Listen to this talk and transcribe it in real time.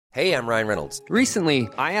Hey, I'm Ryan Reynolds. Recently,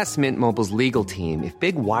 I asked Mint Mobile's legal team if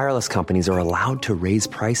big wireless companies are allowed to raise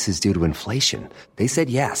prices due to inflation. They said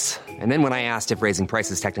yes. And then when I asked if raising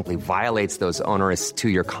prices technically violates those onerous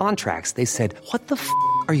two-year contracts, they said, "What the f***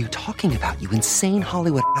 are you talking about, you insane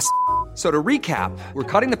Hollywood ass?" So to recap, we're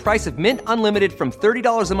cutting the price of Mint Unlimited from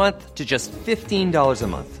 $30 a month to just $15 a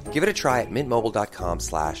month. Give it a try at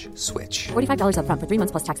mintmobile.com/switch. $45 up front for 3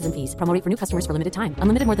 months plus taxes and fees. Promo rate for new customers for limited time.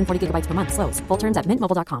 Unlimited more than 40 gigabytes per month. Slows full terms at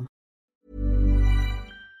mintmobile.com.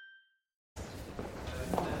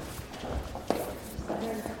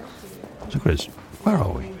 So Chris, where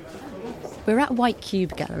are we? We're at White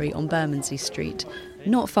Cube Gallery on Bermondsey Street,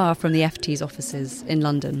 not far from the FT's offices in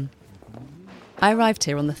London. I arrived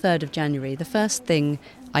here on the 3rd of January, the first thing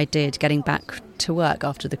I did getting back to work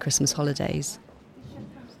after the Christmas holidays.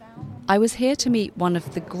 I was here to meet one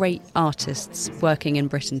of the great artists working in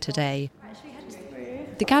Britain today.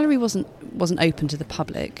 The gallery wasn't open to the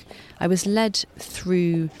public. I was led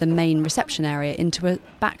through the main reception area into a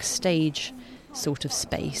backstage sort of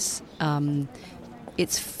space.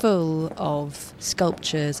 It's full of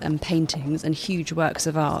sculptures and paintings and huge works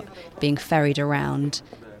of art being ferried around.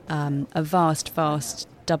 A vast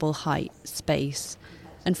double height space,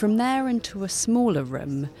 and from there into a smaller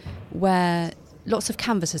room where lots of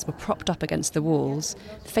canvases were propped up against the walls,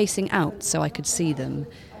 facing out so I could see them.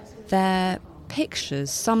 They're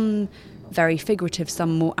pictures, some very figurative,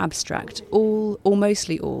 some more abstract, or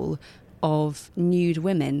mostly all, of nude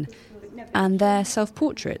women, and they're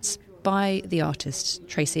self-portraits by the artist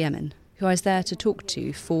Tracey Emin, who I was there to talk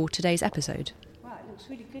to for today's episode. Wow, it looks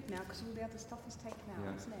really good now because all the other stuff is taken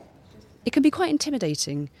out, isn't it? It can be quite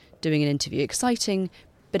intimidating doing an interview, exciting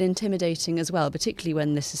but intimidating as well, particularly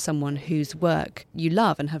when this is someone whose work you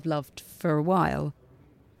love and have loved for a while.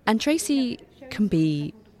 And Tracey can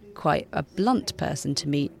be quite a blunt person to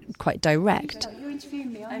meet, quite direct. You're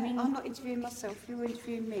interviewing me. I'm not interviewing myself. You're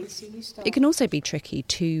interviewing me, so you start. It can also be tricky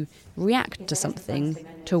to react to something,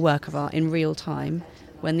 to a work of art in real time,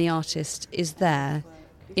 when the artist is there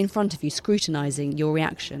in front of you, scrutinising your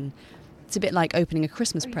reaction. It's a bit like opening a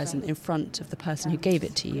Christmas present in front of the person who gave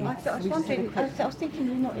it to you. I was thinking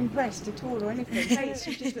you're not impressed at all or anything. You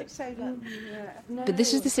just look so like... But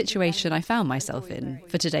this is the situation I found myself in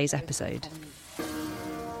for today's episode.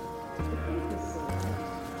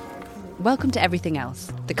 Welcome to Everything Else,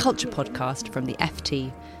 the culture podcast from the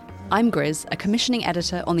FT. I'm Grizz, a commissioning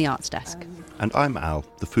editor on the Arts Desk. And I'm Al,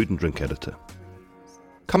 the food and drink editor.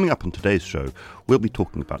 Coming up on today's show, we'll be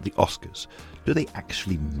talking about the Oscars. Do they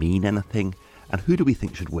actually mean anything? And who do we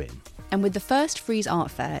think should win? And with the first Frieze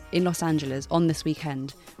Art Fair in Los Angeles on this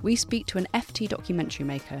weekend, we speak to an FT documentary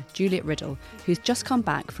maker, Juliet Riddle, who's just come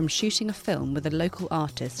back from shooting a film with a local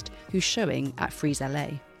artist who's showing at Frieze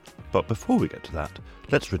LA. But before we get to that,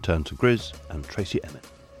 let's return to Grizz and Tracey Emin.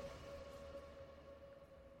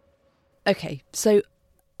 OK, so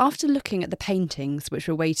after looking at the paintings which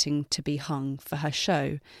were waiting to be hung for her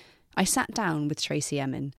show, I sat down with Tracey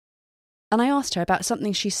Emin and I asked her about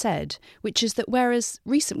something she said, which is that whereas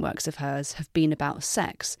recent works of hers have been about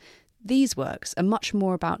sex, these works are much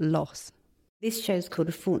more about loss. This show's called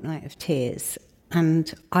A Fortnight of Tears,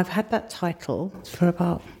 and I've had that title for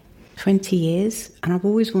about 20 years, and I've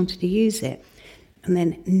always wanted to use it. And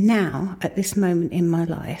then now, at this moment in my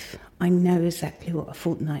life, I know exactly what A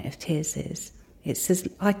Fortnight of Tears is. It says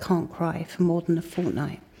I can't cry for more than a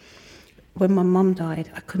fortnight. When my mum died,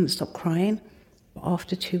 I couldn't stop crying.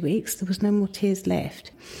 After 2 weeks, there was no more tears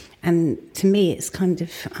left. And to me, it's kind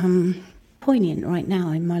of poignant right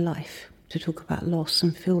now in my life to talk about loss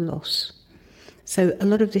and feel loss. So a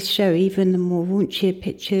lot of this show, even the more raunchier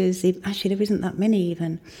pictures, actually there isn't that many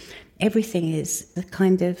even, everything is a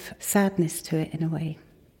kind of sadness to it in a way,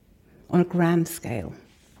 on a grand scale.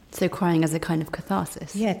 So crying as a kind of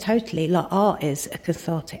catharsis? Yeah, totally. Like art is a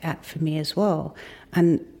cathartic act for me as well.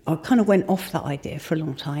 And I kind of went off that idea for a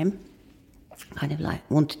long time. Kind of like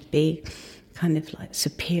wanted to be kind of like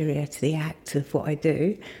superior to the act of what I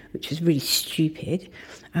do, which was really stupid.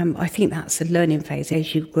 I think that's a learning phase.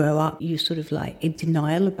 As you grow up, you sort of like in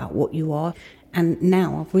denial about what you are. And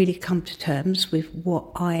now I've really come to terms with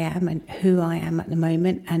what I am and who I am at the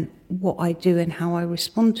moment and what I do and how I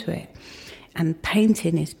respond to it. And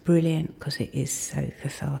painting is brilliant because it is so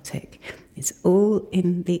cathartic. It's all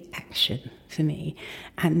in the action for me.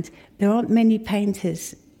 And there aren't many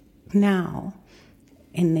painters now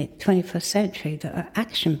in the 21st century that are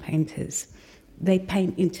action painters. They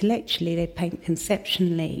paint intellectually, they paint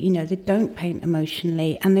conceptually, they don't paint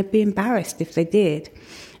emotionally, and they'd be embarrassed if they did.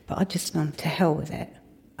 But I just gone to hell with it.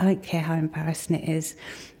 I don't care how embarrassing it is.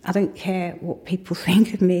 I don't care what people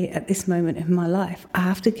think of me at this moment in my life. I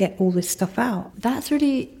have to get all this stuff out. That's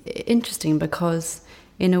really interesting because,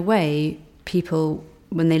 in a way, people,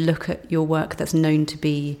 when they look at your work that's known to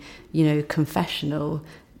be, confessional,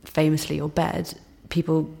 famously your bed,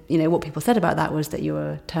 people, what people said about that was that you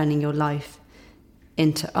were turning your life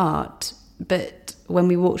into art. But when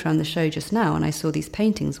we walked around the show just now and I saw these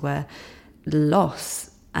paintings where loss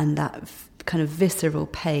and that kind of visceral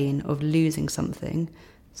pain of losing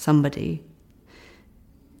somebody,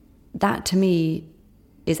 that to me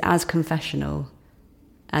is as confessional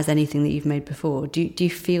as anything that you've made before. Do you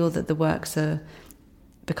feel that the works are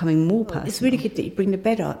becoming more personal? It's really good that you bring the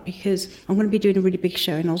bed up, because I'm going to be doing a really big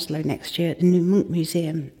show in Oslo next year at the New Munch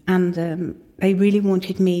Museum, and they really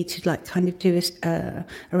wanted me to kind of do a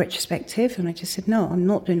retrospective, and I just said, no, I'm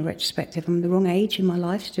not doing a retrospective. I'm the wrong age in my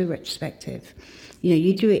life to do a retrospective.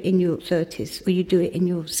 You do it in your 30s or you do it in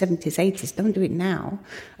your 70s, 80s. Don't do it now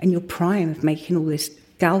in your prime of making all this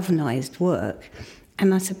galvanised work.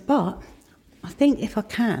 And I said, but I think if I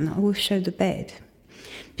can, I will show the bed,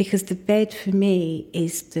 because the bed for me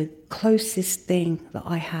is the closest thing that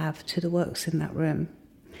I have to the works in that room,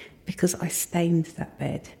 because I stained that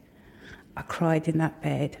bed. I cried in that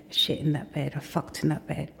bed, I shit in that bed, I fucked in that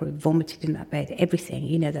bed, or vomited in that bed,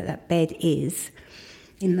 everything, that bed is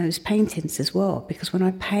in those paintings as well. Because when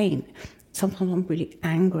I paint, sometimes I'm really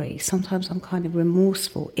angry, sometimes I'm kind of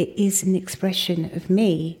remorseful. It is an expression of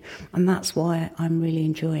me, and that's why I'm really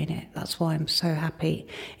enjoying it. That's why I'm so happy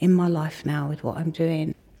in my life now with what I'm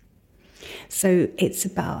doing. So it's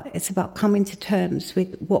about coming to terms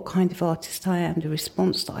with what kind of artist I am, the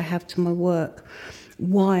response that I have to my work,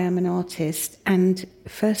 why I'm an artist. And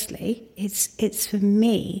firstly, it's for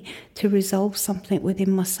me to resolve something within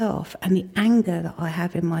myself, and the anger that I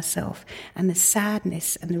have in myself and the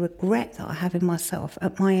sadness and the regret that I have in myself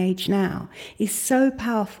at my age now is so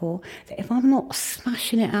powerful that if I'm not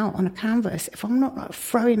smashing it out on a canvas, if I'm not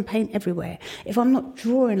throwing paint everywhere, if I'm not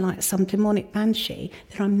drawing like some demonic banshee,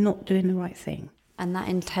 then I'm not doing the right thing. And that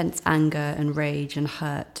intense anger and rage and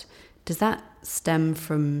hurt, does that stem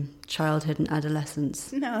from childhood and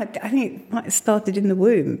adolescence? No, I think it might have started in the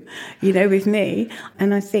womb, with me.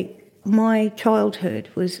 And I think my childhood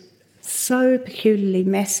was so peculiarly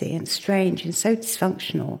messy and strange and so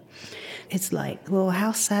dysfunctional. It's like, well,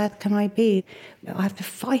 how sad can I be? I have to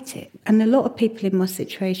fight it. And a lot of people in my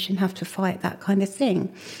situation have to fight that kind of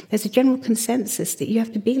thing. There's a general consensus that you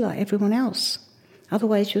have to be like everyone else.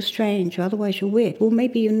 Otherwise you're strange, or otherwise you're weird. Well,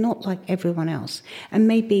 maybe you're not like everyone else. And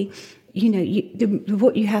maybe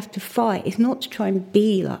what you have to fight is not to try and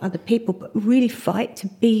be like other people, but really fight to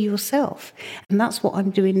be yourself. And that's what I'm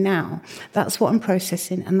doing now. That's what I'm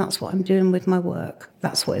processing, and that's what I'm doing with my work.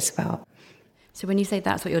 That's what it's about. So when you say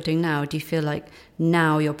that's what you're doing now, do you feel like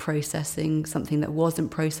now you're processing something that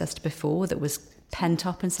wasn't processed before, that was pent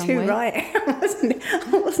up in some way? Right.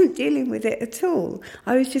 I wasn't dealing with it at all.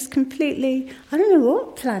 I was just completely, I don't know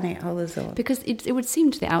what planet I was on. Because it would seem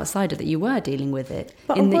to the outsider that you were dealing with it,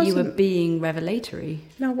 but in that you were being revelatory.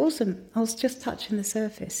 No, I wasn't. I was just touching the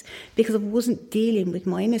surface, because I wasn't dealing with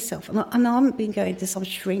my inner self. And I haven't been going to some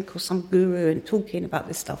shrink or some guru and talking about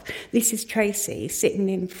this stuff. This is Tracy sitting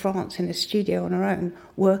in France in a studio on her own,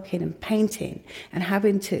 working and painting and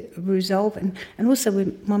having to resolve. And also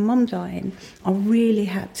with my mum dying, I really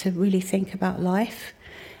had to really think about life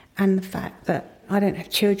and the fact that I don't have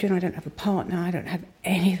children, I don't have a partner, I don't have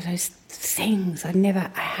any of those things. I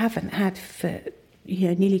haven't had for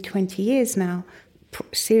nearly 20 years now,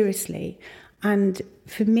 seriously. And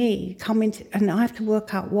for me, and I have to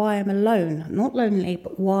work out why I'm alone, not lonely,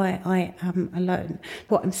 but why I am alone.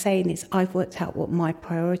 What I'm saying is I've worked out what my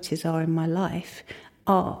priorities are in my life.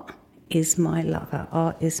 Art is my lover,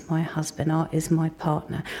 art is my husband, art is my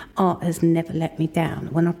partner. Art has never let me down.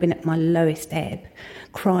 When I've been at my lowest ebb,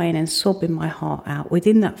 crying and sobbing my heart out,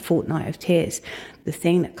 within that fortnight of tears, the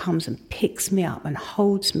thing that comes and picks me up and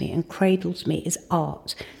holds me and cradles me is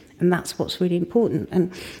art. And that's what's really important.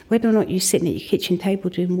 And whether or not you're sitting at your kitchen table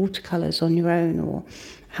doing watercolours on your own, or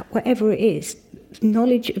whatever it is,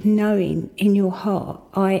 knowledge of knowing in your heart,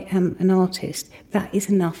 I am an artist, that is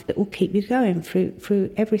enough, that will keep you going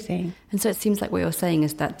through everything. And so it seems like what you're saying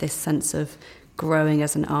is that this sense of growing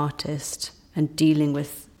as an artist and dealing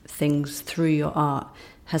with things through your art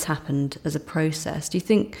has happened as a process. Do you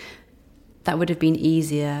think that would have been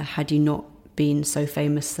easier had you not been so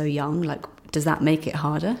famous so young? Like, does that make it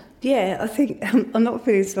harder? Yeah, I think I'm not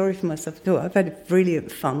feeling sorry for myself at all. I've had a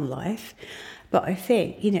brilliant, fun life. But I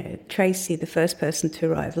think, Tracy, the first person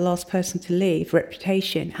to arrive, the last person to leave,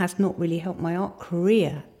 reputation has not really helped my art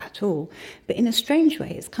career at all. But in a strange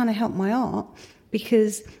way, it's kind of helped my art,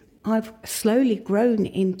 because I've slowly grown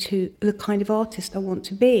into the kind of artist I want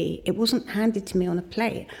to be. It wasn't handed to me on a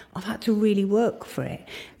plate. I've had to really work for it.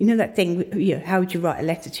 You know that thing, how would you write a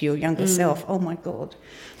letter to your younger self? Oh my God.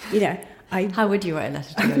 How would you write a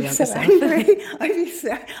letter to your younger self? Angry.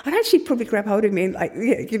 I'd actually probably grab hold of me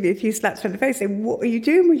and give me a few slaps on the face, saying, "What are you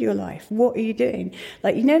doing with your life? What are you doing?"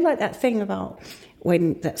 Like that thing about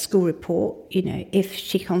when that school report, if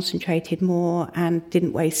she concentrated more and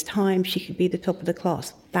didn't waste time, she could be the top of the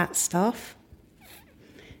class. That stuff.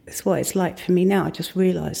 It's what it's like for me now. I just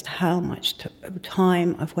realised how much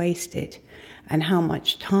time I've wasted and how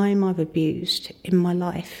much time I've abused in my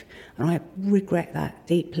life. And I regret that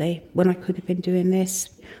deeply, when I could have been doing this.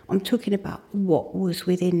 I'm talking about what was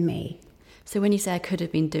within me. So when you say I could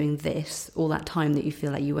have been doing this, all that time that you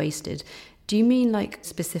feel like you wasted, do you mean like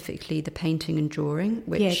specifically the painting and drawing,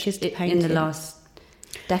 which just the painting. In the last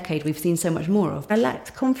decade we've seen so much more of? I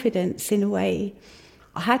lacked confidence in a way.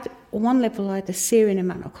 I had, on one level, I had a searing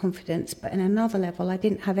amount of confidence, but in another level, I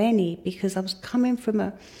didn't have any, because I was coming from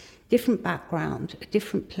a different background, a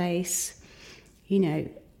different place.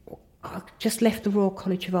 I just left the Royal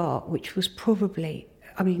College of Art, which was probably,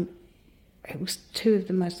 it was two of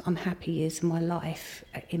the most unhappy years of my life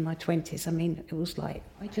in my 20s. It was like,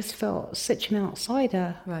 I just felt such an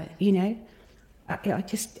outsider, right? I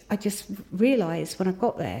just realised when I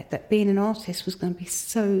got there that being an artist was going to be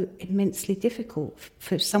so immensely difficult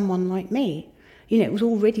for someone like me. It was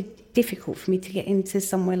already difficult for me to get into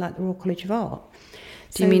somewhere like the Royal College of Art.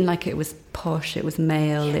 Do you mean like it was posh, it was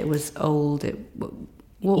male, it was old?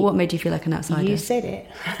 What made you feel like an outsider? You said it.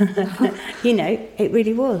 It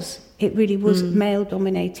really was. It really was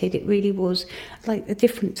male-dominated. It really was like a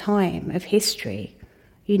different time of history.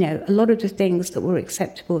 A lot of the things that were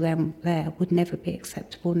acceptable then there would never be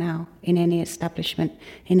acceptable now in any establishment,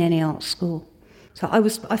 in any art school. So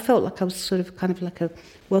I felt like I was sort of kind of like a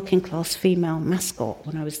working-class female mascot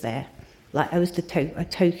when I was there. Like I was a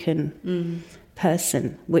token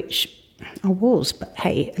person, which I was. But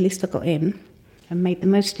hey, at least I got in and made the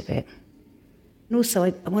most of it. And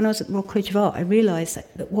also, when I was at the Royal College of Art, I realised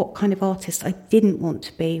that what kind of artist I didn't want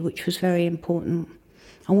to be, which was very important.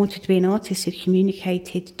 I wanted to be an artist who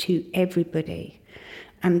communicated to everybody.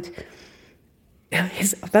 And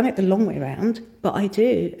I've done it the long way around, but I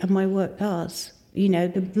do, and my work does.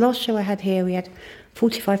 The last show I had here, we had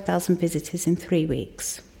 45,000 visitors in 3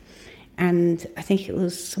 weeks. And I think it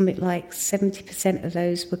was something like 70% of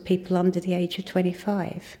those were people under the age of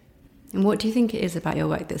 25. And what do you think it is about your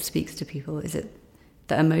work that speaks to people? Is it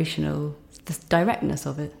the emotional, the directness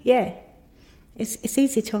of it? Yeah. It's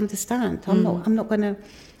easy to understand.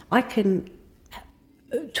 I can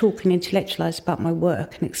talk and intellectualise about my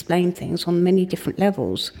work and explain things on many different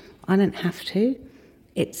levels. I don't have to.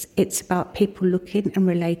 It's about people looking and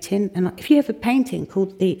relating. And if you have a painting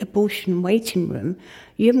called The Abortion Waiting Room,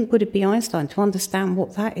 you haven't got to be Einstein to understand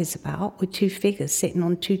what that is about, with two figures sitting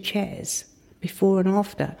on two chairs, before and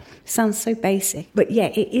after. It sounds so basic. But yeah,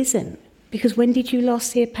 it isn't. Because when did you last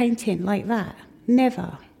see a painting like that?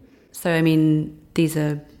 Never. So, these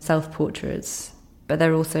are self-portraits, but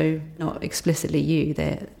they're also not explicitly you.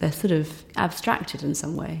 They're sort of abstracted in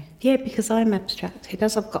some way. Yeah, because I'm abstracted.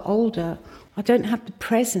 As I've got older, I don't have the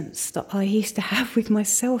presence that I used to have with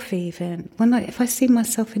myself even. If I see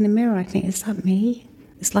myself in the mirror, I think, is that me?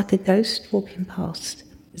 It's like a ghost walking past.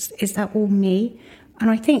 Is that all me? And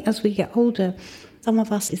I think as we get older, some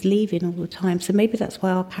of us is leaving all the time. So maybe that's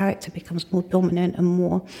why our character becomes more dominant and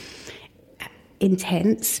more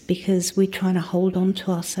intense, because we're trying to hold on to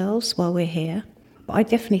ourselves while we're here. But I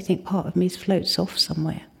definitely think part of me floats off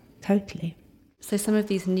somewhere, totally. So some of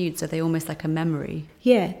these nudes, are they almost like a memory?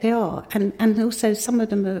 Yeah, they are. And also some of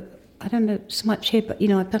them are, I don't know so much here, but,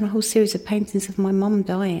 I've done a whole series of paintings of my mum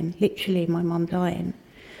dying, literally my mum dying.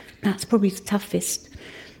 That's probably the toughest,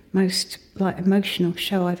 most emotional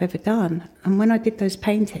show I've ever done. And when I did those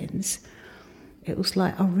paintings, it was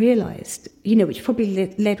like I realised, which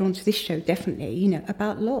probably led on to this show, definitely,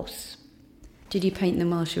 about loss. Did you paint them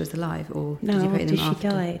while she was alive, or no, did you paint them after?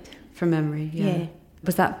 She died. From memory, yeah.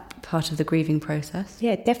 Was that part of the grieving process?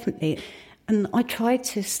 Yeah, definitely. And I tried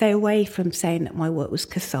to stay away from saying that my work was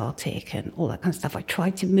cathartic and all that kind of stuff. I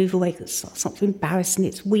tried to move away because it's something embarrassing.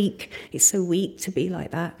 It's weak. It's so weak to be like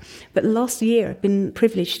that. But last year, I've been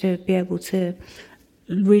privileged to be able to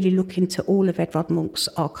really look into all of Edvard Munch's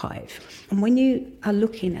archive. And when you are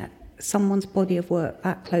looking at someone's body of work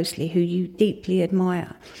that closely, who you deeply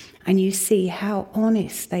admire, and you see how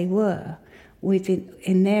honest they were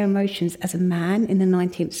in their emotions as a man in the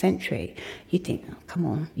 19th century, you think, oh, come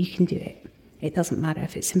on, you can do it. It doesn't matter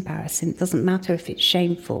if it's embarrassing. It doesn't matter if it's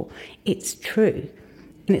shameful. It's true.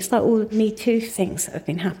 And it's like all the Me Too things that have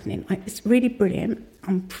been happening. It's really brilliant.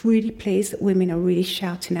 I'm really pleased that women are really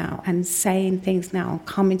shouting out and saying things now,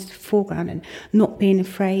 coming to the foreground and not being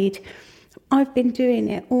afraid. I've been doing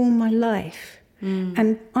it all my life.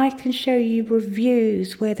 And I can show you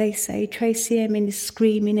reviews where they say Tracey Emin is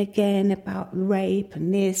screaming again about rape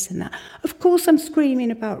and this and that. Of course I'm screaming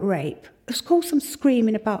about rape. Of course I'm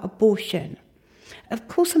screaming about abortion. Of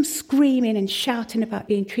course I'm screaming and shouting about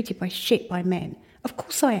being treated by shit by men. Of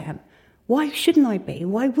course I am. Why shouldn't I be?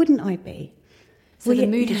 Why wouldn't I be? So the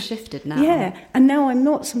mood has shifted now. Yeah, and now I'm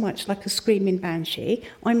not so much like a screaming banshee.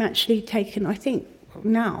 I'm actually taken, I think,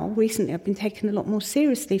 now, recently, I've been taken a lot more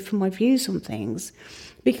seriously for my views on things,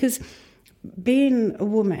 because being a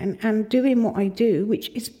woman and doing what I do, which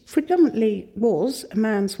is predominantly was a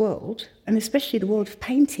man's world, and especially the world of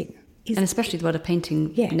painting. And especially the world of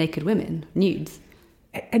painting naked women, nudes.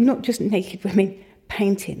 And not just naked women,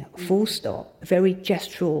 painting, full stop, very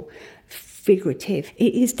gestural, figurative.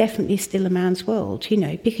 It is definitely still a man's world,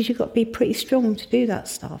 because you've got to be pretty strong to do that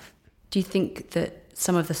stuff. Do you think that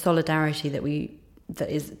some of the solidarity that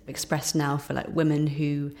is expressed now for like women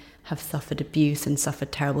who have suffered abuse and suffered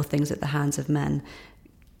terrible things at the hands of men,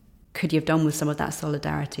 could you have done with some of that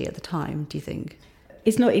solidarity at the time, do you think?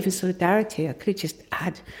 It's not even solidarity. I could have just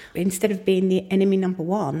had, instead of being the enemy number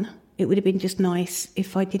one, it would have been just nice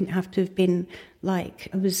if I didn't have to have been like,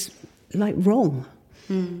 I was like wrong,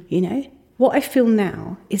 What I feel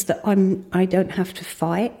now is that I don't have to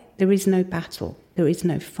fight. There is no battle. There is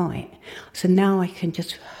no fight. So now I can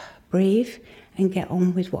just breathe and get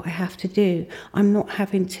on with what I have to do. I'm not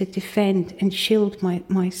having to defend and shield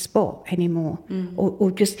my spot anymore, or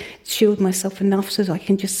just shield myself enough so that I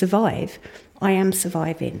can just survive. I am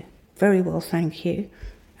surviving. Very well, thank you.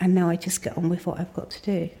 And now I just get on with what I've got to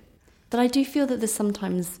do. But I do feel that there's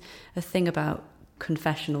sometimes a thing about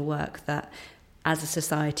confessional work that as a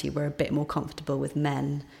society we're a bit more comfortable with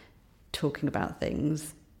men talking about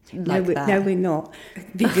things. No, we're not,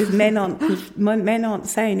 because men aren't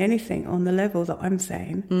saying anything on the level that I'm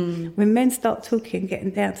saying. When men start talking,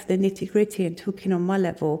 getting down to the nitty gritty and talking on my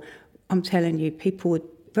level, I'm telling you, people would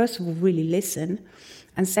first of all really listen,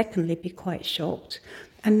 and secondly be quite shocked.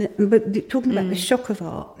 But talking about the shock of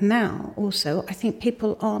art now, also, I think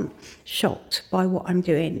people aren't shocked by what I'm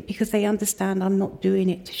doing because they understand I'm not doing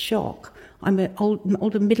it to shock. I'm an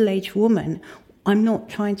older middle-aged woman. I'm not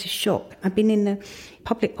trying to shock. I've been in the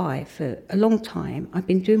public eye for a long time. I've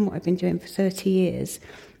been doing what I've been doing for 30 years.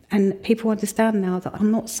 And people understand now that I'm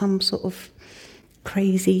not some sort of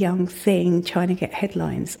crazy young thing trying to get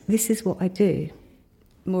headlines. This is what I do.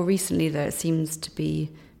 More recently, though, it seems to be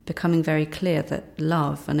becoming very clear that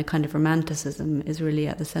love and a kind of romanticism is really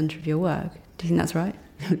at the centre of your work. Do you think that's right?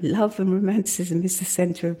 Love and romanticism is the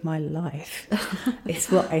centre of my life.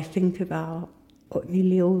 It's what I think about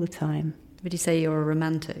nearly all the time. Would you say you're a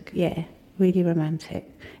romantic? Yeah, really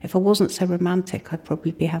romantic. If I wasn't so romantic, I'd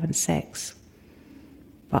probably be having sex.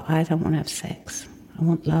 But I don't want to have sex. I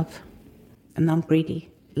want love. And I'm greedy.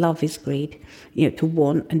 Love is greed. To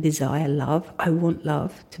want and desire love. I want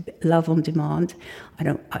love, love on demand. I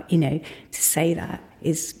don't, to say that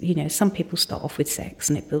is, some people start off with sex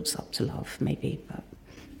and it builds up to love, maybe, but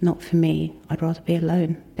not for me. I'd rather be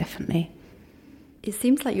alone, definitely. It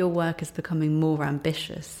seems like your work is becoming more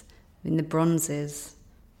ambitious. The bronzes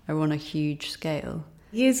are on a huge scale.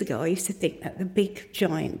 Years ago, I used to think that the big,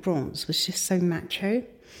 giant bronze was just so macho.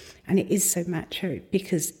 And it is so macho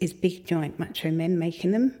because it's big, giant, macho men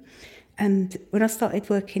making them. And when I started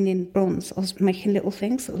working in bronze, I was making little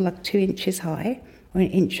things that were like 2 inches high or 1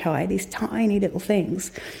 inch high, these tiny little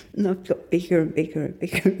things. And I've got bigger and bigger and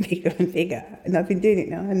bigger and bigger and bigger. And I've been doing it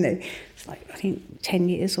now, and it's like, I think, 10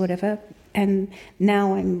 years or whatever. And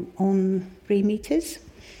now I'm on 3 meters.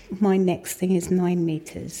 My next thing is 9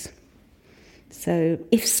 meters. So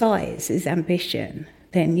if size is ambition,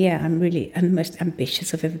 then I'm really the most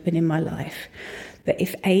ambitious I've ever been in my life. But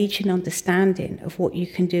if age and understanding of what you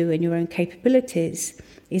can do and your own capabilities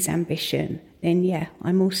is ambition, then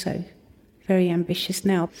I'm also very ambitious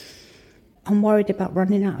now. I'm worried about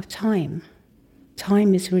running out of time.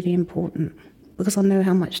 Time is really important because I know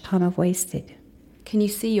how much time I've wasted. Can you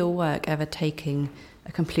see your work ever taking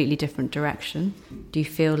a completely different direction? Do you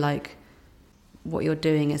feel like what you're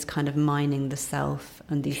doing is kind of mining the self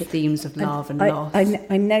and these themes of love and loss?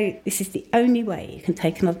 I know this is the only way you can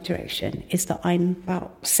take another direction, is that I'm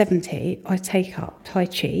about 70, I take up Tai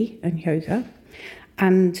Chi and yoga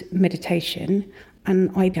and meditation,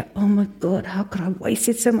 And I go, oh my God, how could I have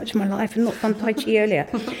wasted so much of my life and not done Tai Chi earlier?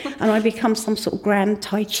 And I become some sort of grand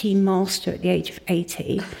Tai Chi master at the age of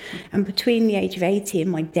 80. And between the age of 80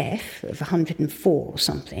 and my death of 104 or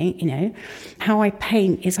something, you know, how I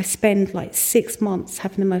paint is I spend like 6 months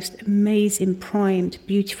having the most amazing, primed,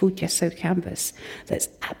 beautiful gesso canvas that's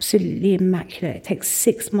absolutely immaculate. It takes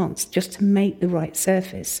 6 months just to make the right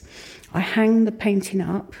surface. I hang the painting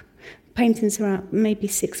up. Paintings around maybe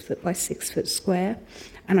 6 foot by 6 foot square,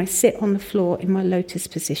 and I sit on the floor in my lotus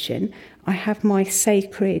position. I have my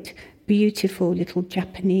sacred, beautiful little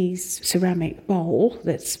Japanese ceramic bowl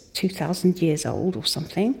that's 2,000 years old or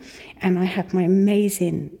something, and I have my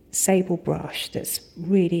amazing sable brush that's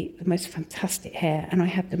really the most fantastic hair, and I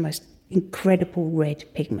have the most incredible red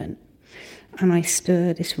pigment. And I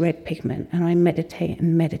stir this red pigment, and I meditate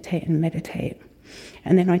and meditate and meditate,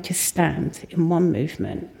 and then I just stand in one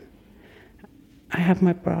movement. I have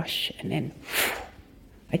my brush and then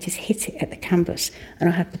I just hit it at the canvas and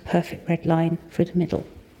I have the perfect red line through the middle.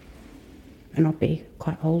 And I'll be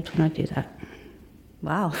quite old when I do that.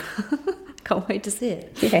 Wow. Can't wait to see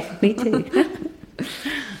it. Yeah, me too.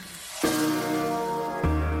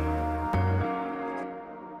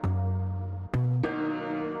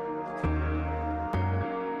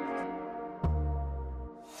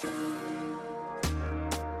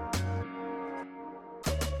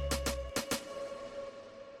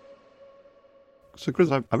 So,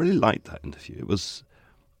 Chris, I really liked that interview. It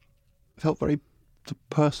felt very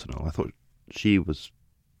personal. I thought she was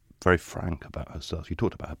very frank about herself. You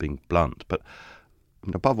talked about her being blunt, but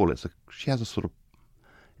above all, she has a sort of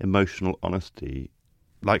emotional honesty,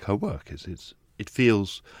 like her work is. It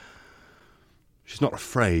feels she's not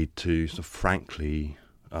afraid to sort of frankly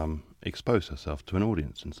expose herself to an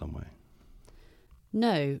audience in some way.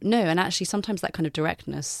 No, and actually sometimes that kind of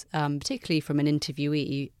directness, particularly from an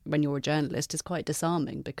interviewee when you're a journalist, is quite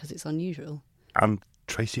disarming because it's unusual. And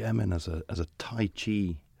Tracey Emin as a Tai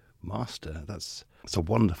Chi master, it's a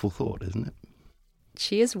wonderful thought, isn't it?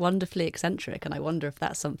 She is wonderfully eccentric, and I wonder if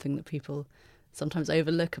that's something that people sometimes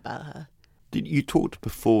overlook about her. You talked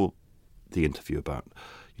before the interview about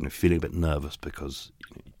feeling a bit nervous because,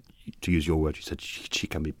 to use your word, you said she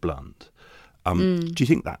can be blunt. Do you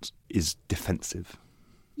think that is defensive?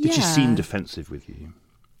 Did she seem defensive with you?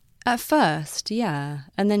 At first, yeah.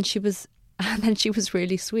 And then she was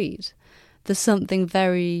really sweet. There's something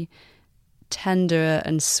very tender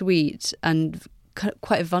and sweet and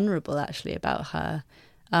quite vulnerable actually about her.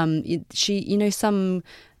 Some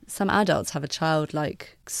adults have a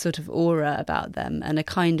childlike sort of aura about them and a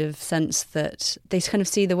kind of sense that they kind of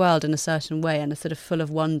see the world in a certain way and are sort of full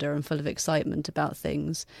of wonder and full of excitement about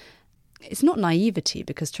things. It's not naivety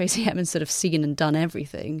because Tracey Emin's sort of seen and done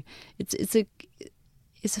everything. It's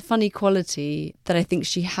a funny quality that I think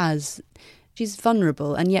she has. She's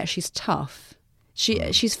vulnerable and yet she's tough. She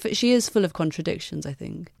is full of contradictions, I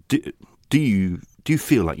think. Do you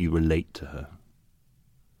feel like you relate to her?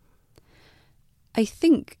 I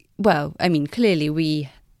think, well, I mean, clearly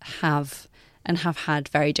we have had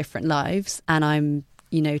very different lives, and I'm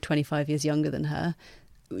 25 years younger than her.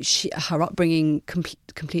 Her upbringing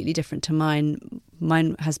completely different to mine.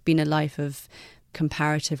 Mine has been a life of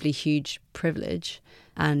comparatively huge privilege,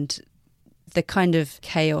 and the kind of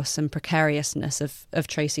chaos and precariousness of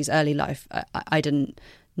Tracey's early life I didn't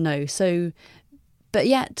know. So, but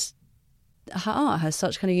yet her art has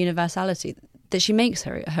such kind of universality that she makes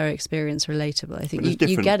her experience relatable. I think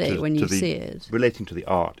you get it when you see it. Relating to the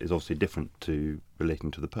art is obviously different to relating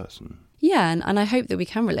to the person. Yeah, and I hope that we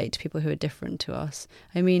can relate to people who are different to us.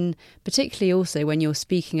 I mean, particularly also when you're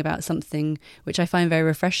speaking about something which I find very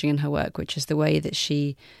refreshing in her work, which is the way that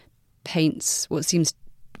she paints what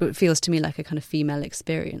feels to me like a kind of female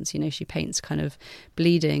experience. She paints kind of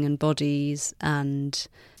bleeding and bodies, and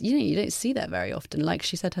you don't see that very often. Like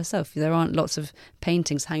she said herself, there aren't lots of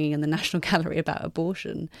paintings hanging in the National Gallery about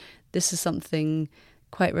abortion. This is something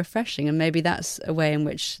quite refreshing, and maybe that's a way in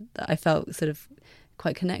which I felt sort of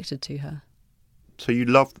quite connected to her. So you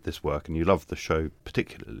loved this work and you loved the show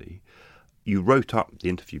particularly. You wrote up the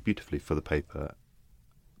interview beautifully for the paper.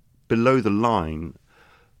 Below the line,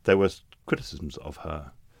 there was criticisms of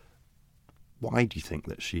her. Why do you think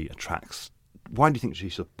that she attracts? Why do you think she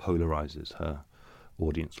sort of polarizes her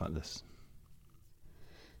audience like this?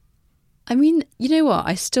 I mean, you know what?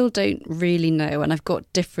 I still don't really know, and I've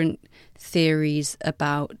got different theories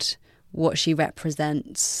about what she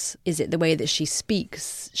represents? Is it the way that she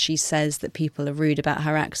speaks? She says that people are rude about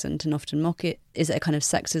her accent and often mock it. Is it a kind of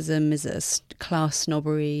sexism? Is it a class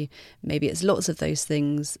snobbery? Maybe it's lots of those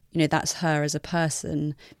things. You know, that's her as a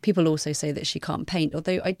person. People also say that she can't paint,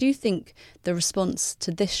 although I do think the response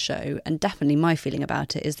to this show, and definitely my feeling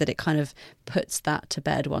about it, is that it kind of puts that to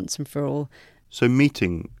bed once and for all. So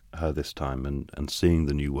meeting her this time and seeing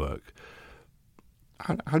the new work,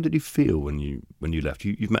 how did you feel when you left?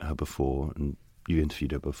 You've met her before and you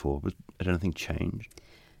interviewed her before. Had anything changed?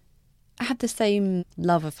 I had the same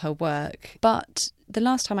love of her work, but the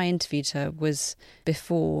last time I interviewed her was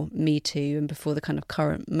before Me Too and before the kind of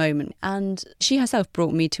current moment. And she herself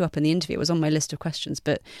brought Me Too up in the interview. It was on my list of questions,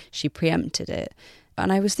 but she preempted it.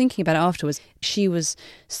 And I was thinking about it afterwards. She was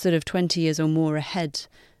sort of 20 years or more ahead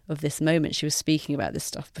of this moment. She was speaking about this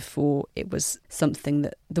stuff before it was something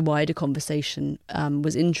that the wider conversation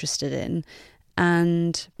was interested in.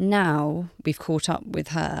 And now we've caught up with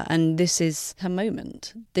her, and this is her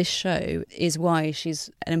moment. This show is why she's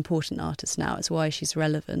an important artist now. It's why she's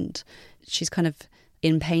relevant. She's kind of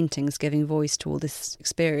in paintings giving voice to all this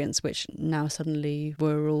experience, which now suddenly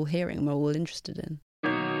we're all hearing and we're all interested in.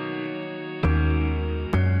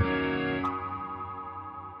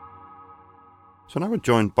 So now we're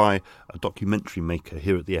joined by a documentary maker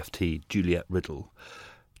here at the FT, Juliet Riddle.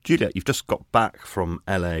 Juliet, you've just got back from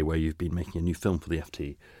LA where you've been making a new film for the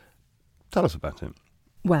FT. Tell us about it.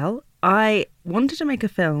 Well, I wanted to make a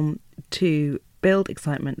film to build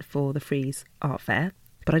excitement for the Frieze Art Fair,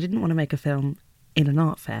 but I didn't want to make a film in an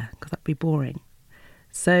art fair because that'd be boring.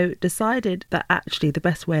 So decided that actually the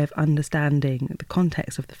best way of understanding the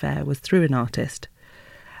context of the fair was through an artist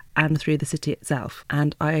and through the city itself.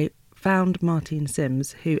 And I found Martine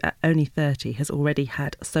Sims, who at only 30 has already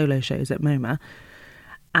had solo shows at MoMA,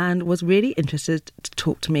 and was really interested to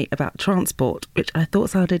talk to me about transport, which I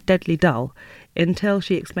thought sounded deadly dull until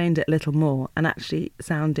she explained it a little more and actually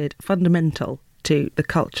sounded fundamental to the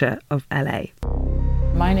culture of LA.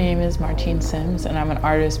 My name is Martine Sims, and I'm an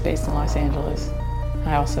artist based in Los Angeles.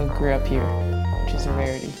 I also grew up here, which is a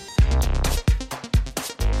rarity.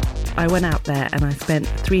 I went out there and I spent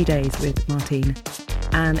 3 days with Martine,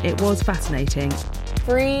 and it was fascinating.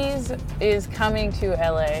 Frieze is coming to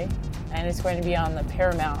LA, and it's going to be on the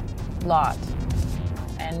Paramount lot.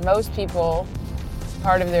 And most people,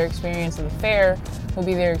 part of their experience of the fair will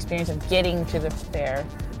be their experience of getting to the fair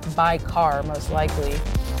by car, most likely.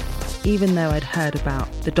 Even though I'd heard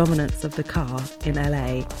about the dominance of the car in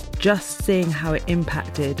LA, just seeing how it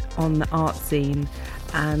impacted on the art scene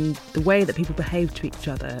and the way that people behaved to each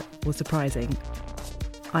other was surprising.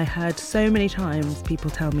 I heard so many times people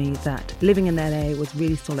tell me that living in LA was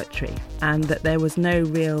really solitary and that there was no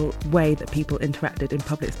real way that people interacted in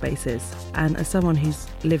public spaces. And as someone who's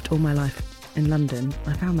lived all my life in London,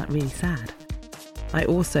 I found that really sad. I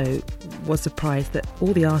also was surprised that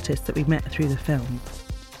all the artists that we met through the film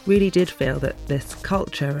really did feel that this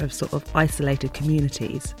culture of sort of isolated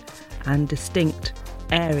communities and distinct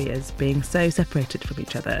areas being so separated from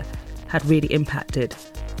each other had really impacted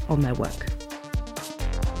on their work.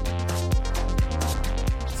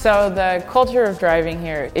 So the culture of driving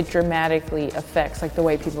here, it dramatically affects like the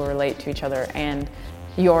way people relate to each other and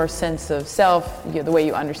your sense of self, the way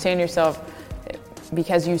you understand yourself,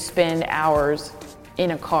 because you spend hours in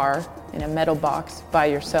a car, in a metal box by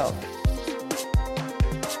yourself.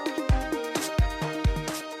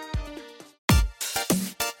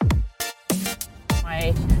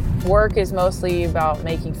 My work is mostly about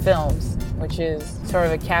making films, which is sort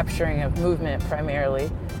of a capturing of movement primarily.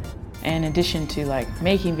 In addition to like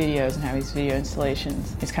making videos and having these video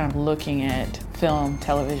installations, it's kind of looking at film,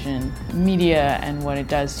 television, media, and what it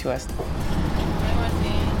does to us.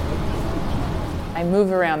 I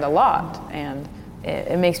move around a lot, and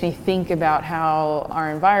it makes me think about how our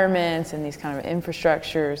environments and these kind of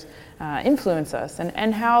infrastructures influence us,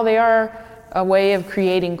 and how they are a way of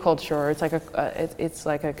creating culture. Or it's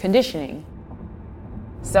like a conditioning.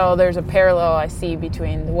 So there's a parallel I see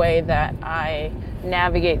between the way that I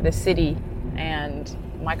navigate the city and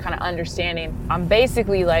my kind of understanding. I'm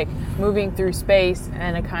basically like moving through space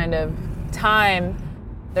and a kind of time.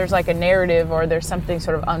 There's like a narrative or there's something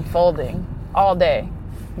sort of unfolding all day.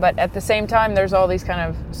 But at the same time, there's all these kind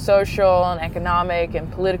of social and economic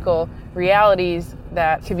and political realities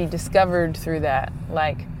that can be discovered through that.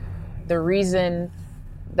 Like the reason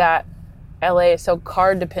that LA is so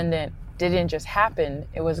car dependent didn't just happen,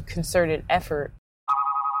 it was a concerted effort.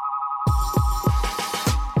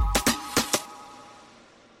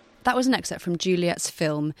 That was an excerpt from Juliet's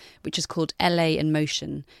film, which is called LA in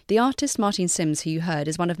Motion. The artist Martin Sims, who you heard,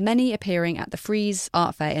 is one of many appearing at the Frieze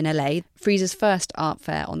Art Fair in LA, Frieze's first art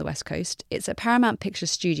fair on the West Coast. It's at Paramount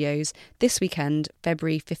Pictures Studios this weekend,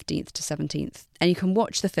 February 15th to 17th. And you can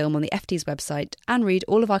watch the film on the FT's website and read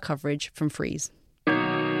all of our coverage from Frieze.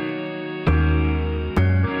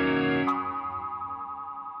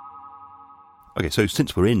 Okay, so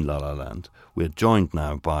since we're in La La Land, we're joined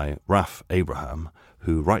now by Raf Abraham,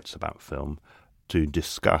 who writes about film, to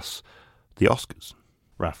discuss the Oscars.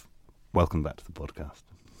 Raf, welcome back to the podcast.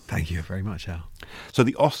 Thank you very much, Al. So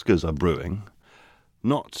the Oscars are brewing.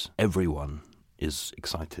 Not everyone is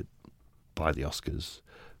excited by the Oscars,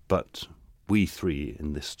 but we three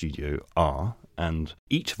in this studio are, and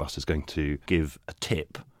each of us is going to give a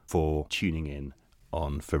tip for tuning in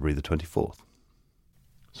on February the 24th.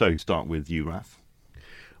 So start with you, Raf.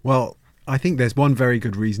 Well, I think there's one very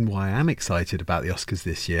good reason why I am excited about the Oscars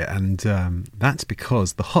this year, and that's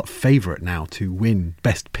because the hot favourite now to win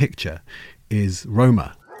Best Picture is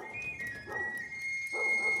Roma.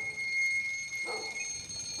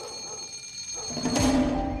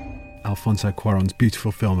 Alfonso Cuarón's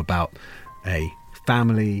beautiful film about a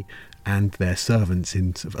family and their servants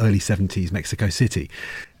in sort of early 70s Mexico City.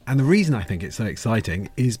 And the reason I think it's so exciting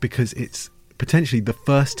is because it's potentially the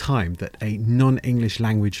first time that a non-English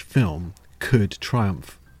language film could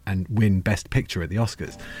triumph and win Best Picture at the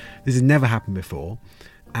Oscars. This has never happened before,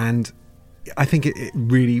 and I think it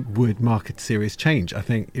really would mark a serious change. I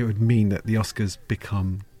think it would mean that the Oscars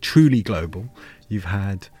become truly global. You've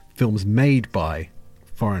had films made by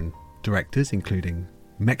foreign directors, including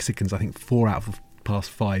Mexicans, I think 4 out of the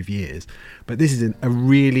past 5 years. But this is a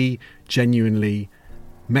really genuinely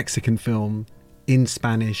Mexican film in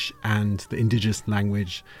Spanish and the indigenous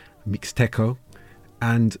language Mixteco,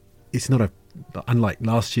 and it's not unlike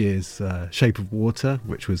last year's Shape of Water,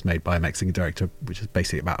 which was made by a Mexican director, which is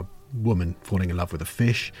basically about a woman falling in love with a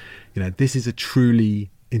fish. You know, this is a truly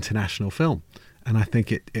international film, and I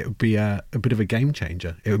think it would be a bit of a game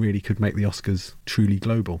changer. It really could make the Oscars truly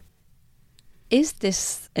global. Is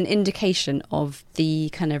this an indication of the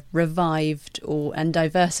kind of revived and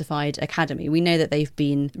diversified Academy? We know that they've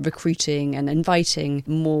been recruiting and inviting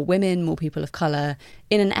more women, more people of colour,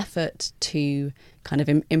 in an effort to kind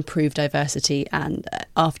of improve diversity. And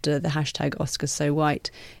after the hashtag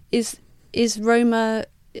 #OscarsSoWhite, is Roma?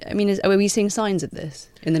 I mean, are we seeing signs of this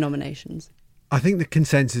in the nominations? I think the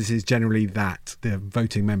consensus is generally that the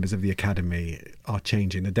voting members of the Academy are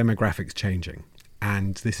changing, the demographics changing.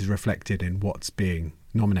 And this is reflected in what's being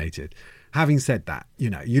nominated. Having said that,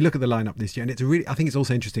 you know, you look at the lineup this year, and I think it's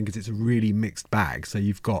also interesting because it's a really mixed bag. So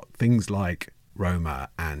you've got things like Roma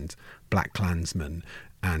and Black Klansman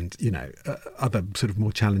and, you know, other sort of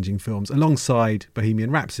more challenging films alongside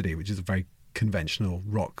Bohemian Rhapsody, which is a very conventional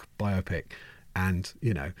rock biopic. And,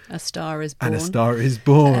 you know, A Star is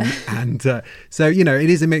Born. And so, you know, it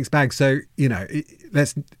is a mixed bag. So, you know,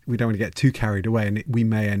 we don't want to get too carried away, and we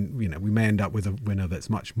may end up with a winner that's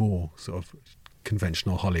much more sort of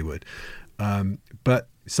conventional Hollywood. But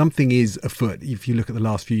something is afoot if you look at the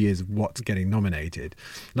last few years of what's getting nominated.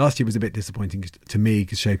 Last year was a bit disappointing to me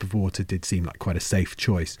because Shape of Water did seem like quite a safe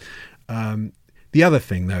choice. The other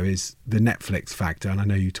thing, though, is the Netflix factor. And I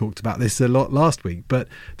know you talked about this a lot last week, but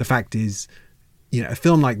the fact is, you know, a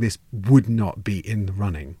film like this would not be in the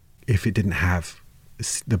running if it didn't have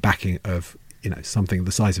the backing of, you know, something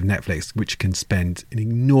the size of Netflix, which can spend an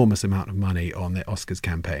enormous amount of money on their Oscars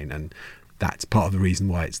campaign. And that's part of the reason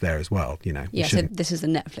why it's there as well, you know. Yeah, so this is a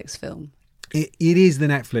Netflix film. It is the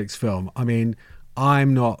Netflix film. I mean,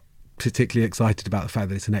 I'm not particularly excited about the fact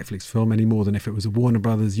that it's a Netflix film any more than if it was a Warner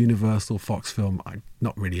Brothers, Universal, Fox film. I'm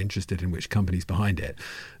not really interested in which company's behind it.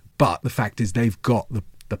 But the fact is they've got the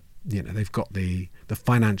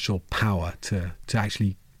financial power to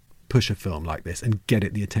actually push a film like this and get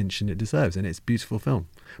it the attention it deserves, and it's a beautiful film.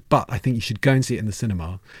 But I think you should go and see it in the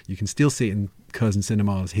cinema. You can still see it in Curzon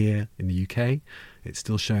cinemas here in the UK. It's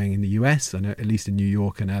still showing in the US, and at least in New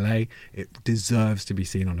York and LA. It deserves to be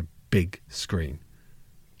seen on a big screen.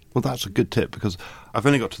 Well, that's a good tip, because I've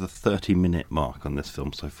only got to the 30-minute mark on this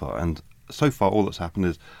film so far, and so far all that's happened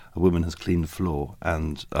is a woman has cleaned the floor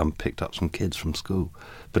and picked up some kids from school.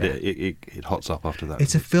 But yeah, it hots up after that.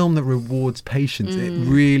 It's a film that rewards patience. It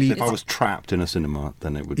really... So if I was trapped in a cinema,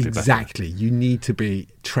 then it would be better. Exactly. You need to be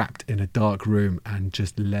trapped in a dark room and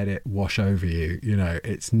just let it wash over you. You know,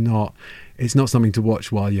 it's not something to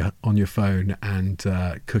watch while you're on your phone and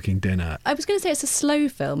cooking dinner. I was going to say it's a slow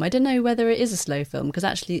film. I don't know whether it is a slow film, because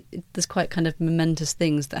actually there's quite kind of momentous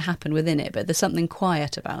things that happen within it, but there's something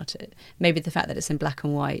quiet about it. Maybe the fact that it's in black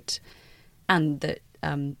and white, and that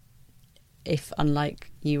if,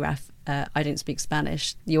 unlike you, Raf, I don't speak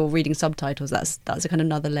Spanish, you're reading subtitles. That's a kind of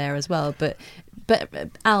another layer as well. But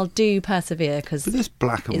Al, do persevere, because But this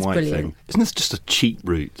black and white brilliant. thing, isn't this just a cheap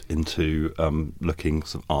route into looking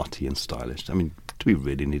sort of arty and stylish? I mean, do we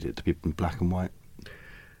really need it to be in black and white?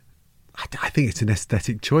 I think it's an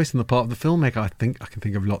aesthetic choice on the part of the filmmaker. I can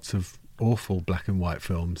think of lots of awful black and white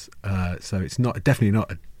films. So it's definitely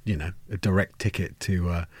not a direct ticket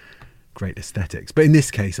to great aesthetics. But in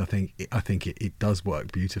this case, I think it does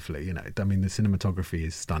work beautifully. I mean, the cinematography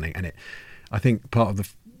is stunning, and I think part of the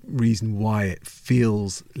reason why it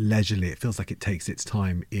feels leisurely, it feels like it takes its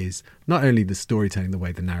time, is not only the storytelling, the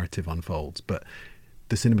way the narrative unfolds, but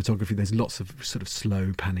the cinematography. There's lots of sort of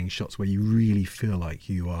slow panning shots where you really feel like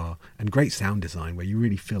you are, and great sound design where you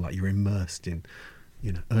really feel like you're immersed in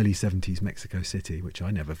early 70s Mexico City, which I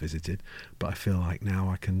never visited, but I feel like now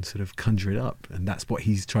I can sort of conjure it up. And that's what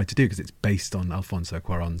he's tried to do, because it's based on Alfonso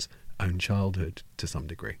Cuarón's own childhood to some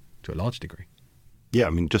degree, to a large degree. Yeah, I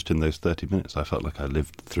mean, just in those 30 minutes, I felt like I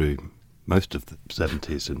lived through most of the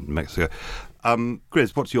 70s in Mexico.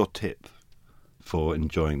 Grizz, what's your tip for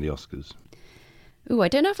enjoying the Oscars? I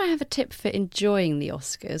don't know if I have a tip for enjoying the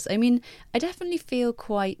Oscars. I mean, I definitely feel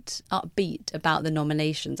quite upbeat about the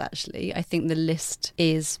nominations, actually. I think the list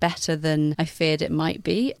is better than I feared it might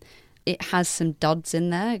be. It has some duds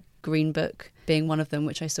in there, Green Book being one of them,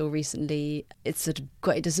 which I saw recently. It's sort of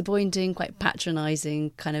quite disappointing, quite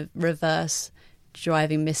patronising, kind of reverse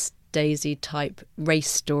Driving Miss Daisy type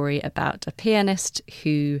race story about a pianist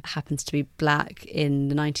who happens to be black in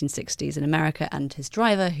the 1960s in America, and his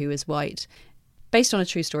driver, who is white, based on a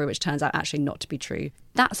true story which turns out actually not to be true.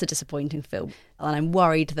 That's a disappointing film, and I'm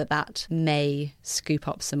worried that may scoop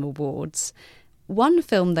up some awards. One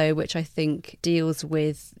film, though, which I think deals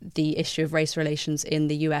with the issue of race relations in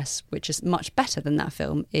the US, which is much better than that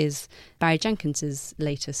film, is Barry Jenkins's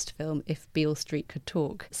latest film, If Beale Street Could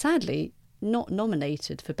Talk. Sadly, not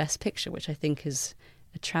nominated for Best Picture, which I think is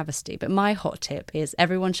a travesty. But my hot tip is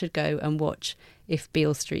everyone should go and watch If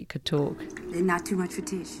Beale Street Could Talk. They're not too much for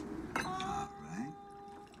Tish.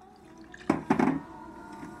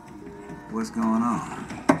 What's going on?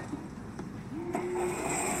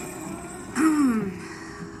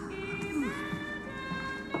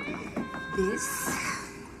 This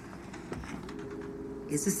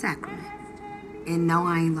is a sacrament. And no,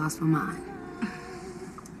 I ain't lost my mind.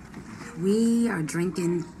 We are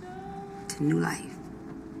drinking to new life.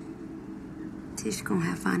 Tish gonna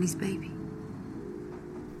have Fonny's baby.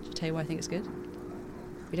 Should I tell you why I think it's good?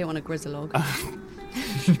 We don't want a grizzlog.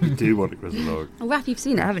 We do want a grizzlog. Oh, Raph, you've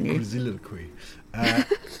seen it, haven't you? Grizzlog.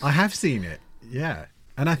 I have seen it, yeah.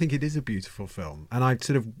 And I think it is a beautiful film. And I've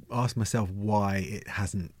sort of asked myself why it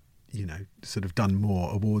hasn't, sort of done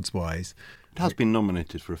more awards-wise. It has been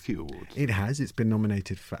nominated for a few awards. It has. It's been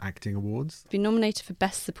nominated for acting awards. It's been nominated for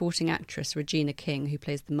Best Supporting Actress, Regina King, who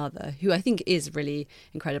plays the mother, who I think is really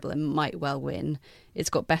incredible and might well win. It's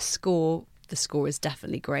got Best Score. The score is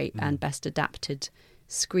definitely great. And Best Adapted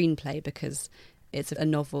Screenplay, because it's a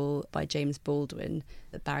novel by James Baldwin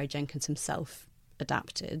that Barry Jenkins himself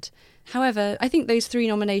adapted. However, I think those three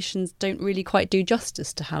nominations don't really quite do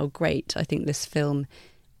justice to how great I think this film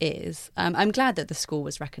is. I'm glad that the score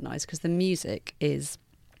was recognised, because the music is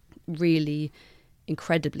really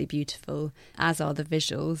incredibly beautiful, as are the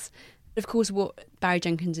visuals. Of course, what Barry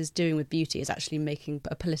Jenkins is doing with Beauty is actually making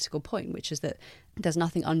a political point, which is that there's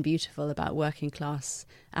nothing unbeautiful about working class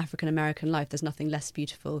African American life. There's nothing less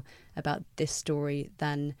beautiful about this story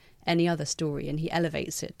than any other story, and he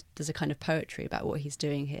elevates it. There's a kind of poetry about what he's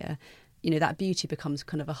doing here. That beauty becomes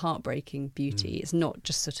kind of a heartbreaking beauty. It's not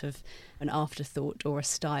just sort of an afterthought or a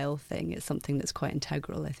style thing. It's something that's quite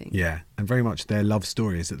integral, I think. Yeah, and very much their love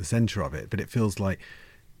story is at the centre of it, but it feels like,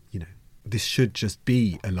 this should just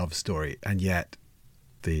be a love story, and yet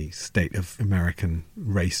the state of American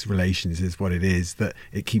race relations is what it is, that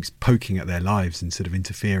it keeps poking at their lives and sort of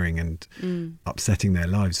interfering and upsetting their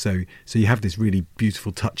lives. So you have this really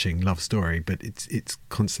beautiful, touching love story, but it's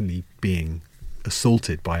constantly being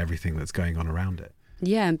assaulted by everything that's going on around it.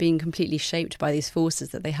 Yeah, and being completely shaped by these forces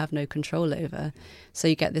that they have no control over. So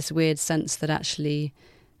you get this weird sense that actually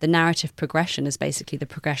the narrative progression is basically the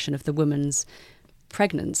progression of the woman's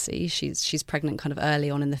pregnancy. She's pregnant kind of early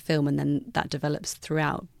on in the film, and then that develops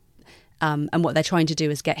throughout. And what they're trying to do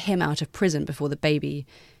is get him out of prison before the baby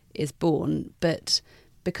is born. But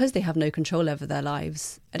because they have no control over their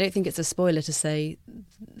lives, I don't think it's a spoiler to say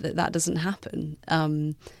that doesn't happen.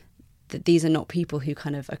 That these are not people who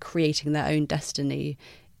kind of are creating their own destiny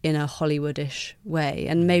in a Hollywoodish way.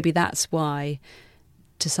 And maybe that's why,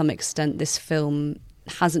 to some extent, this film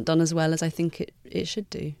hasn't done as well as I think it should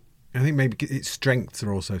do. I think maybe its strengths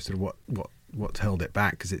are also sort of what's held it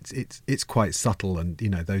back, because it's quite subtle, and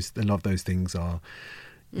a lot of those things are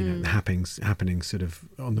happening sort of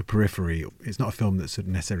on the periphery. It's not a film that sort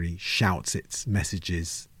of necessarily shouts its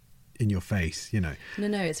messages in your face, No,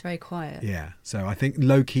 it's very quiet. Yeah, so I think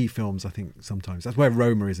low-key films, I think sometimes that's where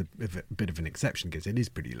Roma is a bit of an exception, because it is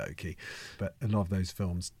pretty low-key, but a lot of those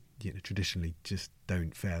films, traditionally just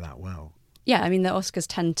don't fare that well. Yeah, I mean, the Oscars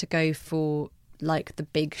tend to go for like the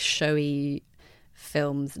big showy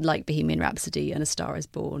films like Bohemian Rhapsody and A Star Is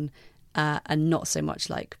Born, and not so much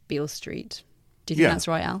like Beale Street. Do you think that's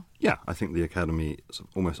right, Al? Yeah, I think the Academy sort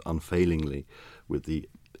of almost unfailingly, with the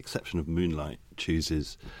exception of Moonlight,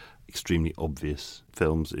 chooses extremely obvious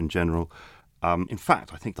films in general. In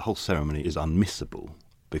fact, I think the whole ceremony is unmissable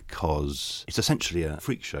because it's essentially a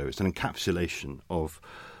freak show. It's an encapsulation of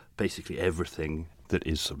basically everything that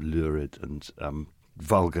is sort of lurid and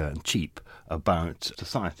vulgar and cheap about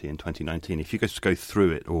society in 2019. If you just go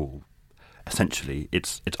through it all, essentially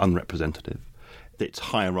it's unrepresentative. It's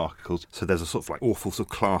hierarchical, so there's a sort of like awful sort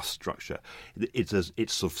of class structure.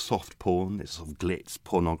 It's sort of soft porn, it's sort of glitz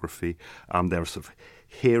pornography. There are sort of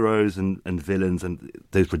heroes and villains and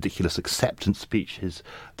those ridiculous acceptance speeches.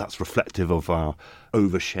 That's reflective of our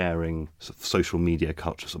oversharing sort of social media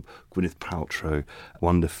culture. Sort of Gwyneth Paltrow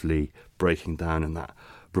wonderfully breaking down in that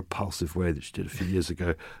repulsive way that she did a few years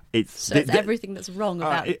ago. It's everything that's wrong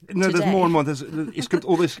about today. There's more and more. It's got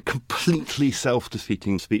all these completely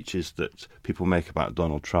self-defeating speeches that people make about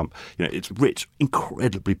Donald Trump. It's rich,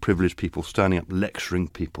 incredibly privileged people standing up, lecturing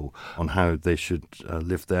people on how they should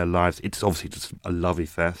live their lives. It's obviously just a lovey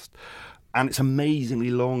fest. And it's amazingly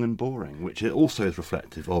long and boring, which also is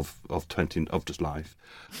reflective of just life.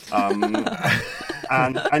 And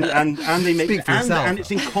they make and it's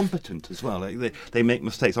incompetent as well. Like they make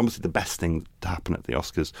mistakes. Obviously, the best thing to happen at the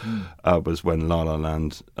Oscars was when La La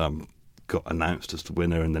Land got announced as the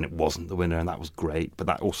winner, and then it wasn't the winner, and that was great. But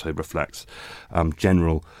that also reflects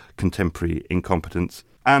general contemporary incompetence.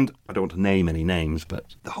 And I don't want to name any names,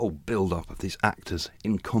 but the whole build-up of these actors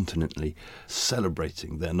incontinently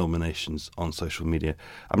celebrating their nominations on social media.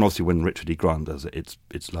 I mean, obviously, when Richard E. Grant does it,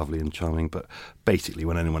 it's lovely and charming, but basically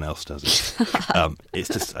when anyone else does it, it's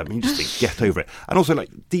just, you just think, get over it. And also,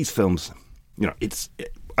 like, these films,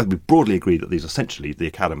 I would broadly agree that these essentially, the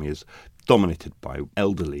Academy is dominated by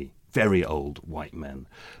elderly, very old white men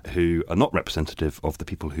who are not representative of the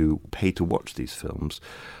people who pay to watch these films.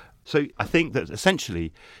 So I think that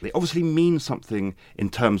essentially they obviously mean something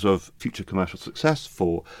in terms of future commercial success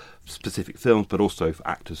for specific films, but also for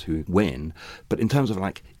actors who win. But in terms of,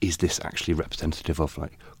 like, is this actually representative of,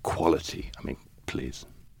 like, quality? I mean, please.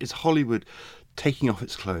 Is Hollywood taking off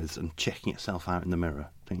its clothes and checking itself out in the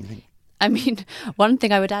mirror, don't you think? I mean, one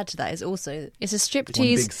thing I would add to that is also it's a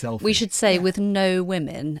striptease, we should say, with no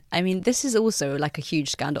women. I mean, this is also like a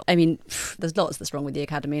huge scandal. I mean, there's lots that's wrong with the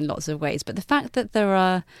Academy in lots of ways, but the fact that there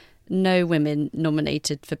are no women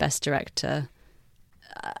nominated for Best Director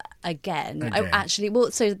again.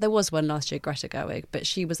 So there was one last year, Greta Gerwig, but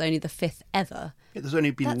she was only the 5th ever. Yeah, there's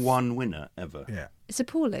only been one winner ever. Yeah, it's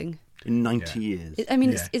appalling. In 90 years.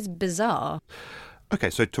 It's bizarre.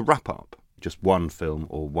 Okay, so to wrap up, just one film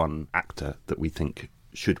or one actor that we think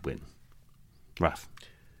should win. Raf?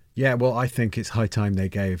 Yeah, well, I think it's high time they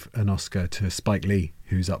gave an Oscar to Spike Lee,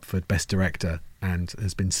 who's up for Best Director and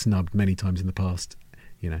has been snubbed many times in the past.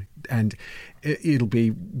 And it'll be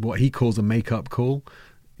what he calls a make-up call.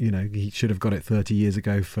 He should have got it 30 years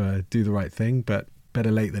ago for Do the Right Thing, but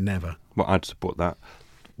better late than never. Well, I'd support that.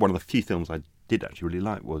 One of the few films I did actually really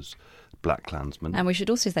like was Black Klansman. And we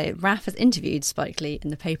should also say Raf has interviewed Spike Lee in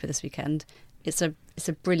the paper this weekend. It's a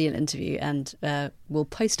brilliant interview, and we'll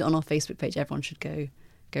post it on our Facebook page. Everyone should go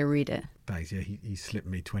read it. Thanks. Yeah, he slipped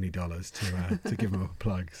me $20 to give him a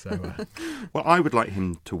plug. So, well, I would like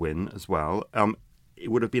him to win as well. It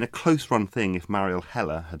would have been a close-run thing if Marielle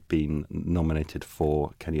Heller had been nominated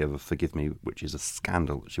for Can You Ever Forgive Me, which is a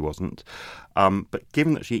scandal that she wasn't. But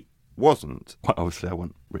given that she wasn't, quite obviously I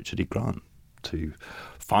want Richard E. Grant to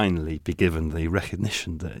finally be given the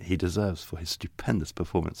recognition that he deserves for his stupendous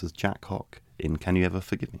performance as Jack Hawk in Can You Ever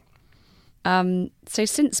Forgive Me? So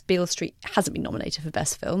since Beale Street hasn't been nominated for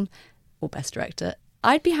Best Film or Best Director,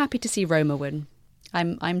 I'd be happy to see Roma win.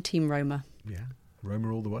 I'm Team Roma. Yeah,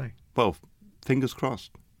 Roma all the way. Well, fingers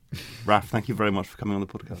crossed. Raf, thank you very much for coming on the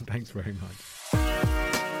podcast. Thanks very much.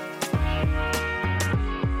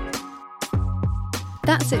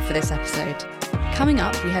 That's it for this episode. Coming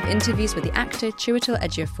up, we have interviews with the actor Chiwetel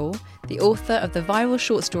Ejiofor, the author of the viral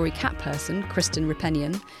short story Cat Person, Kristen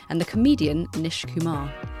Ripenian, and the comedian Nish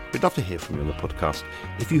Kumar. We'd love to hear from you on the podcast.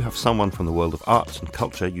 If you have someone from the world of arts and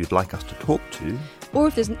culture you'd like us to talk to, Or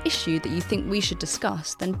if there's an issue that you think we should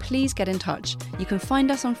discuss, then please get in touch. You can find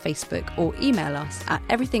us on Facebook or email us at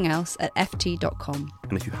everythingelse@ft.com.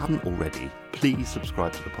 And if you haven't already, please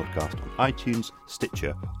subscribe to the podcast on iTunes,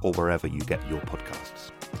 Stitcher, or wherever you get your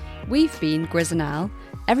podcasts. We've been Grizz and Al.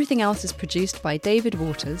 Everything Else is produced by David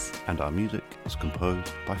Waters. And our music is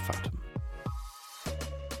composed by Fathom.